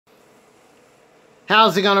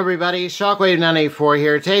How's it going, everybody? Shockwave984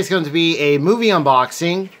 here. Today's going to be a movie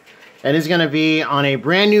unboxing, and it's going to be on a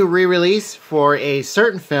brand new re-release for a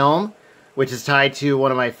certain film, which is tied to one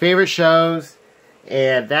of my favorite shows,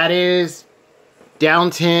 and that is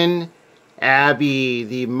Downton Abbey,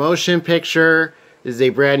 the motion picture. This is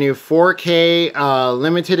a brand new 4K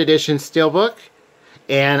limited edition Steelbook,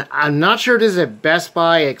 and I'm not sure if this is a Best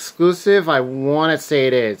Buy exclusive. I want to say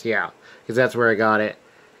it is, yeah, because that's where I got it.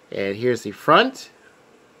 And here's the front.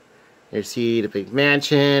 You see the big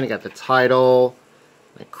mansion, got the title,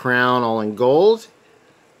 the crown all in gold,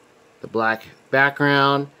 the black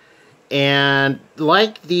background, and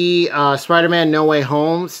like the Spider-Man No Way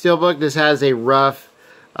Home Steelbook, this has a rough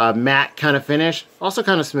matte kind of finish, also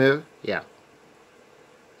kind of smooth, yeah.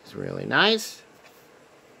 It's really nice.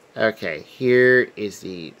 Okay, here is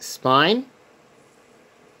the spine.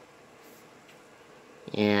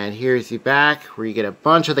 And here's the back, where you get a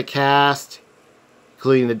bunch of the cast,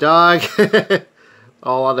 including the dog,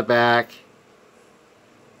 all on the back.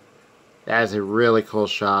 That is a really cool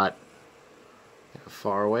shot. A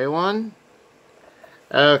far away one.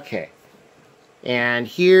 Okay. And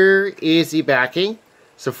here is the backing.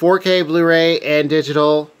 So 4K Blu-ray and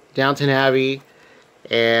digital, Downton Abbey.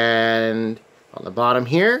 And on the bottom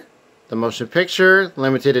here, the motion picture,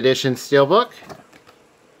 limited edition Steelbook.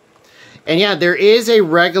 And yeah, there is a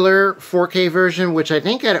regular 4K version, which I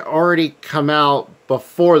think had already come out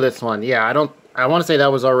before this one. Yeah, I want to say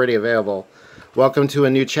that was already available. Welcome to a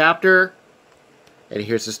new chapter. And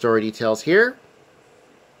here's the story details here.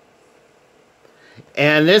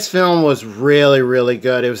 And this film was really, really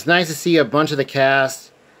good. It was nice to see a bunch of the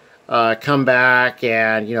cast come back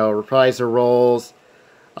and, you know, reprise their roles,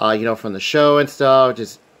 you know, from the show and stuff.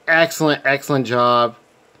 Just excellent, excellent job.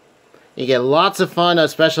 You get lots of fun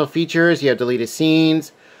special features. You have deleted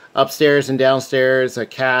scenes, upstairs and downstairs,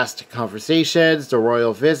 cast conversations, the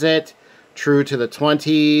royal visit, true to the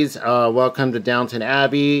 20s, welcome to Downton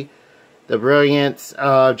Abbey, the brilliance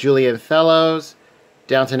of Julian Fellows,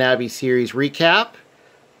 Downton Abbey series recap,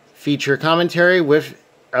 feature commentary with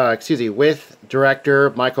director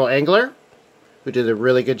Michael Engler, who did a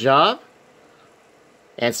really good job,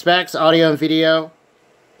 and specs, audio and video.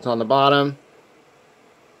 It's on the bottom.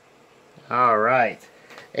 Alright.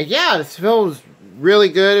 Yeah, this film was really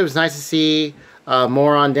good. It was nice to see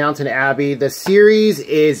more on Downton Abbey. The series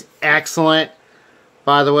is excellent,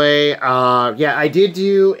 by the way. Yeah, I did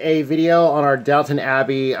do a video on our Downton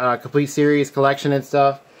Abbey complete series collection and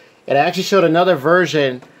stuff. And I actually showed another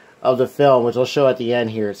version of the film, which I'll show at the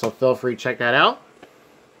end here. So feel free to check that out.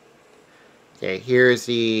 Okay, here's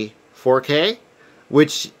the 4K,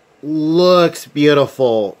 which looks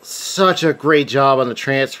beautiful. Such a great job on the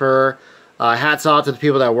transfer. Hats off to the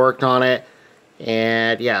people that worked on it.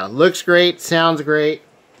 And yeah, looks great, sounds great.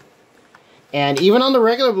 And even on the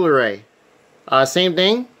regular Blu-ray, same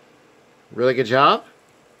thing. Really good job.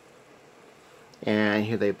 And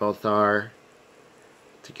here they both are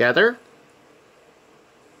together.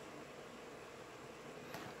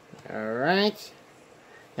 Alright.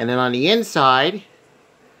 And then on the inside,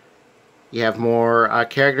 you have more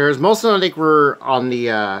characters. Most of them I think were on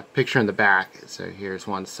the picture in the back. So here's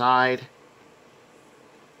one side.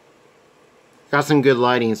 Got some good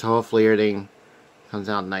lighting, so hopefully everything comes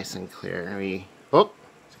out nice and clear. Oh,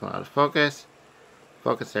 it's going out of focus.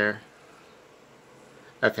 Focus there.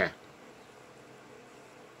 Okay.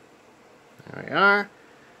 There we are.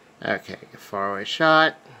 Okay, far away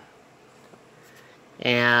shot.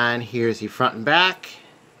 And here's the front and back.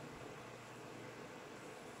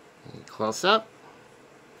 Close up.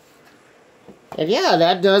 And yeah,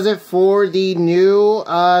 that does it for the new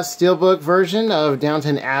Steelbook version of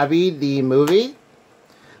Downton Abbey, the movie.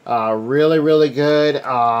 Really, really good.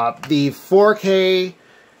 The 4K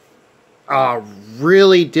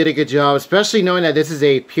really did a good job, especially knowing that this is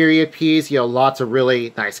a period piece. You know, lots of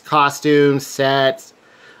really nice costumes, sets,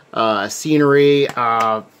 scenery. You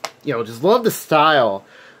know, just love the style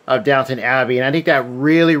of Downton Abbey. And I think that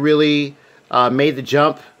really, really made the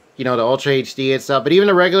jump, you know, the Ultra HD and stuff. But even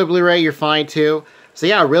the regular Blu-ray, you're fine too. So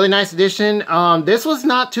yeah, really nice edition. This was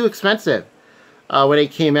not too expensive when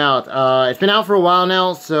it came out. It's been out for a while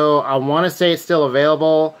now, so I want to say it's still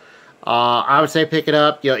available. I would say pick it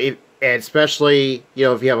up, you know, especially, you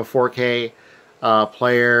know, if you have a 4K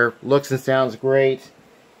player. Looks and sounds great.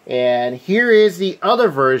 And here is the other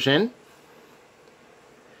version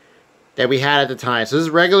that we had at the time. So this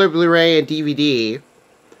is regular Blu-ray and DVD.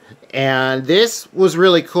 And this was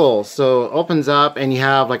really cool. So it opens up and you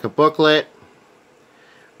have like a booklet,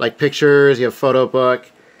 like pictures, you have a photo book,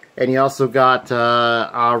 and you also got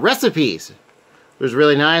recipes. It was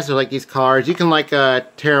really nice. They're like these cards. You can like tear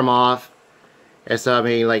them off And so I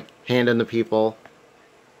mean, like, handing the people.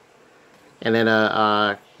 And then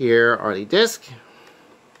here are the discs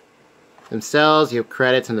themselves. You have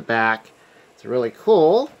credits in the back. It's really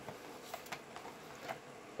cool.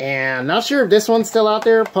 And not sure if this one's still out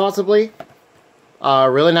there, possibly.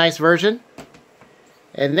 Really nice version.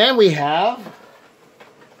 And then we have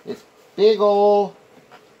this big old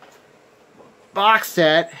box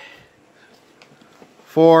set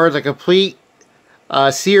for the complete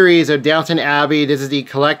series of Downton Abbey. This is the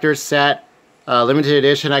collector's set, limited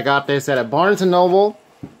edition. I got this at a Barnes & Noble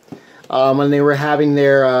when they were having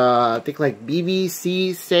their, I think like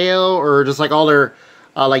BBC sale, or just like all their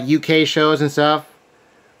like UK shows and stuff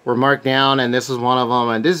were marked down, and this is one of them.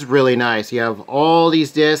 And this is really nice. You have all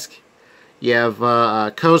these discs. You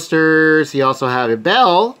have coasters. You also have a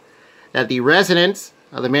bell that the residents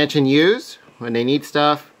of the mansion use when they need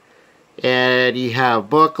stuff. And you have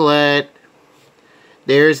booklet.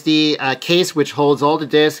 There's the case which holds all the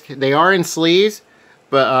discs. They are in sleeves,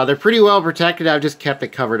 but they're pretty well protected. I've just kept it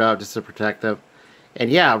covered up just to protect them. And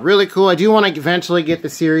yeah, really cool. I do want to eventually get the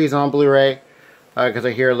series on Blu-ray because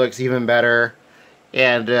I hear it looks even better.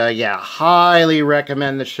 And yeah, highly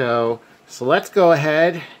recommend the show. So let's go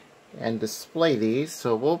ahead and display these.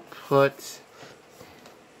 So we'll put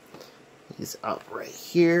these up right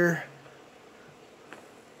here.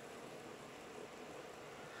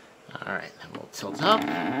 Alright, then we'll tilt up.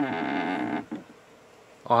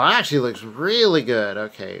 Oh, it actually looks really good.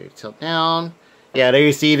 Okay, tilt down. Yeah, there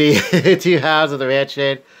you see the two halves of the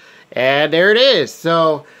mansion. And there it is.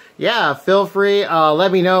 So, yeah, feel free.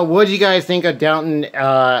 Let me know. What did you guys think of Downton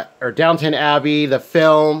Abbey, the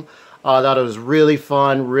film? I thought it was really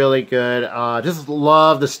fun, really good. Just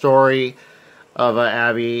love the story of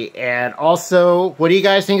Abbey. And also, what do you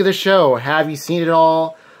guys think of the show? Have you seen it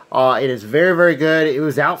all? It is very, very good. It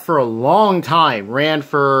was out for a long time. Ran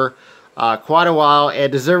for quite a while,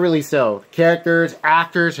 and deservedly so. Characters,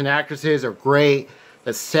 actors, and actresses are great.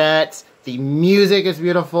 The sets, the music is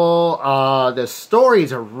beautiful. The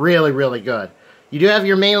stories are really, really good. You do have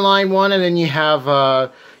your mainline one, and then you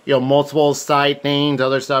have you know, multiple side things,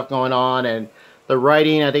 other stuff going on, and the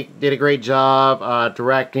writing, I think, did a great job.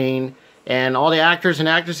 Directing, and all the actors and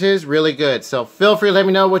actresses, really good. So feel free to let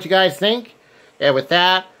me know what you guys think. And with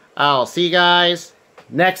that, I'll see you guys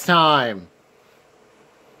next time.